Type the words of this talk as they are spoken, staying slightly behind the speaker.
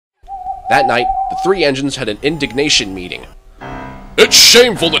That night, the three engines had an indignation meeting. It's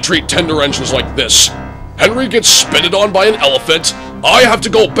shameful to treat tender engines like this. Henry gets spitted on by an elephant, I have to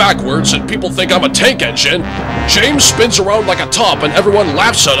go backwards and people think I'm a tank engine, James spins around like a top and everyone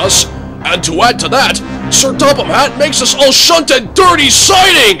laughs at us, and to add to that, Sir Topham Hatt makes us all shunted dirty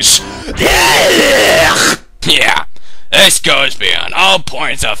sidings! Yeah, this goes beyond all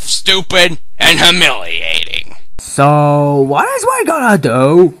points of stupid and humiliating. So, what is we gonna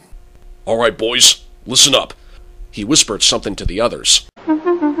do? Alright boys, listen up. He whispered something to the others.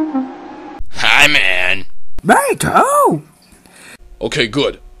 I'm in. Me too! Okay,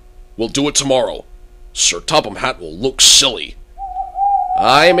 good. We'll do it tomorrow. Sir Topham Hatt will look silly.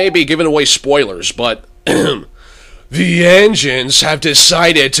 I may be giving away spoilers, but the engines have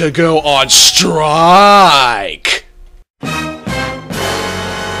decided to go on strike!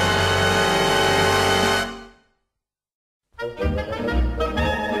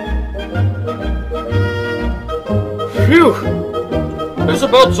 Phew! It's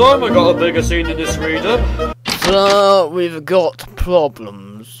about time I got a bigger scene in this redub. Sir, we've got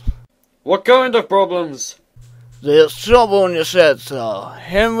problems. What kind of problems? There's trouble in your shed, sir.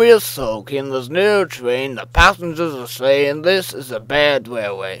 Henry is sulking, there's no train, the passengers are saying this is a bad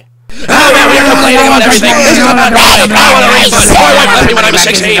railway. We're complaining about everything! This is about right! I want to raise my boy with me when I'm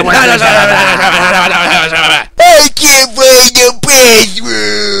 16! I can't find the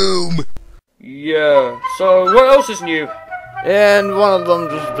bathroom! Yeah, so what else is new? And one of them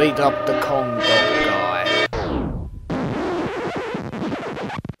just beat up the Congo guy.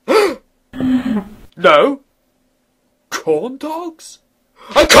 No? Corn dogs?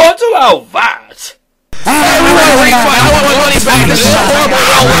 I can't allow that! I want a refund! I want my money back! This is a horrible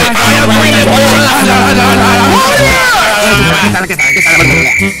railway!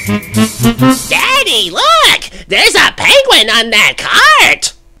 Daddy, look! There's a penguin on that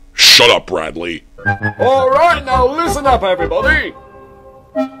cart! Shut up, Bradley. Alright, now listen up, everybody!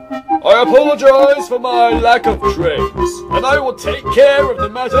 I apologize for my lack of trains, and I will take care of the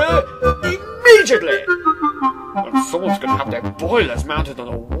matter immediately! And someone's gonna have their boilers mounted on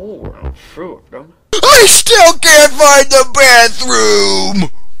a wall when I'm through with them. I still can't find the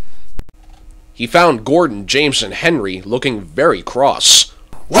bathroom! He found Gordon, James, and Henry looking very cross.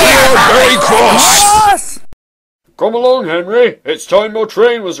 We are very cross! Come along, Henry. It's time your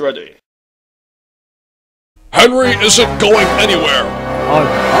train was ready. Henry isn't going anywhere!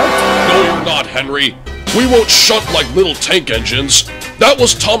 No, you're not, Henry. We won't shunt like little tank engines. That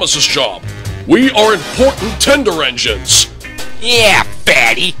was Thomas's job. We are important tender engines. Yeah,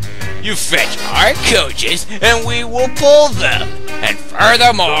 fatty. You fetch our coaches and we will pull them. And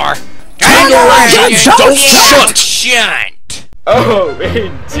furthermore, Tender engines don't shunt! Shunt! Oh,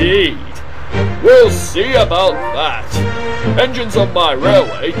 indeed. We'll see about that. Engines on my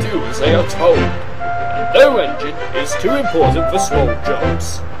railway do as they are told. And no engine is too important for small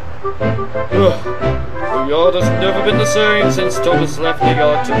jobs. The yard has never been the same since Thomas left the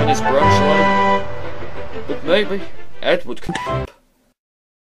yard to win his branch line. But maybe Edward can help.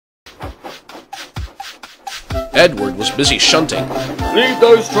 Edward was busy shunting. Leave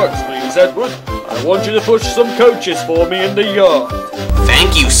those trucks, please, Edward. I want you to push some coaches for me in the yard.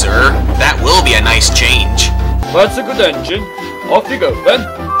 Thank you, sir. That will be a nice change. That's a good engine. Off you go, then.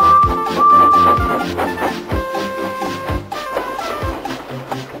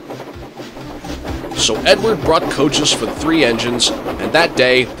 So Edward brought coaches for the three engines, and that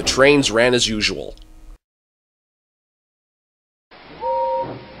day, the trains ran as usual.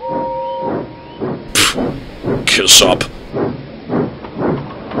 Pfft, kiss up.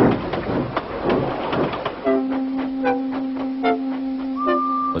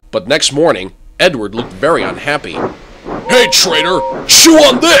 But next morning, Edward looked very unhappy. Hey, traitor! Chew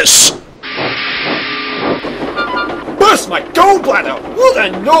on this! Burst my gallbladder! What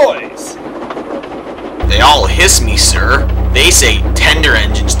a noise! They all hiss me, sir. They say tender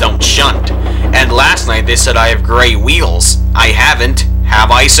engines don't shunt. And last night they said I have gray wheels. I haven't.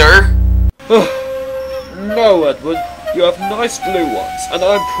 Have I, sir? No, Edward. You have nice blue ones, and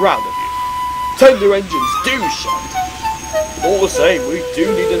I'm proud of you. Tender engines do shunt. But all the same, we do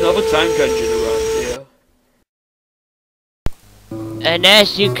need another tank engine around here. And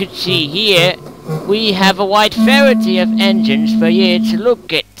as you can see here, we have a wide variety of engines for you to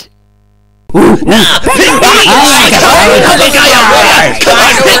look at.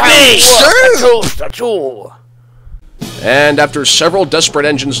 And after several desperate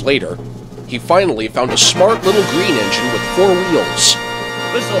engines later, he finally found a smart little green engine with 4 wheels.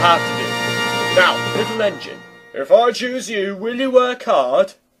 This'll have to do. Now, little engine, if I choose you, will you work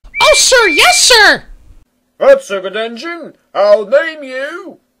hard? Oh, sir, yes, sir! That's a good engine. I'll name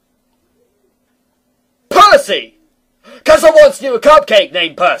you Percy! 'Cause I once knew a cupcake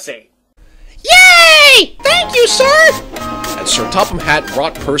named Percy! Yay! Thank you, sir! And Sir Topham Hatt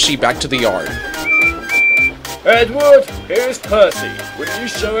brought Percy back to the yard. Edward, here's Percy. Will you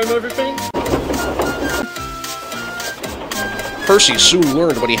show him everything? Percy soon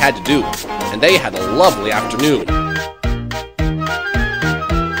learned what he had to do, and they had a lovely afternoon.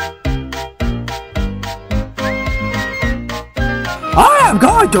 I am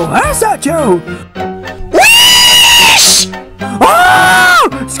going to answer you! Whoosh!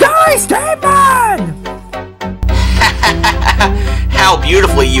 Oh! Sky Statement! How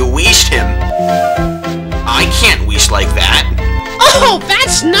beautifully you weeshed him. I can't weesh like that. Oh,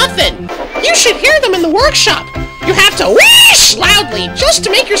 that's nothing! You should hear them in the workshop! You have to whoosh loudly just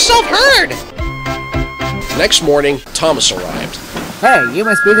to make yourself heard! Next morning, Thomas arrived. Hey, you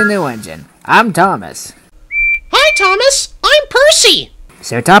must be the new engine. I'm Thomas. Hi, Thomas! I'm Percy!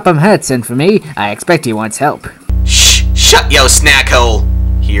 Sir Topham Hatt sent for me. I expect he wants help. Shh! Shut yo snack hole!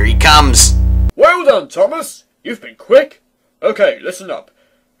 Here he comes. Well done, Thomas! You've been quick. Okay, listen up.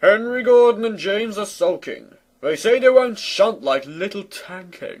 Henry, Gordon, and James are sulking. They say they won't shunt like little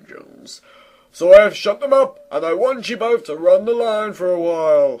tank engines. So I have shut them up, and I want you both to run the line for a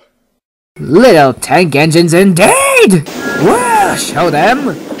while. Little tank engines indeed! We'll show them!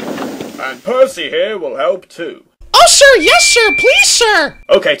 And Percy here will help too. Oh, sir, yes, sir, please, sir!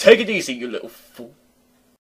 Okay, take it easy, you little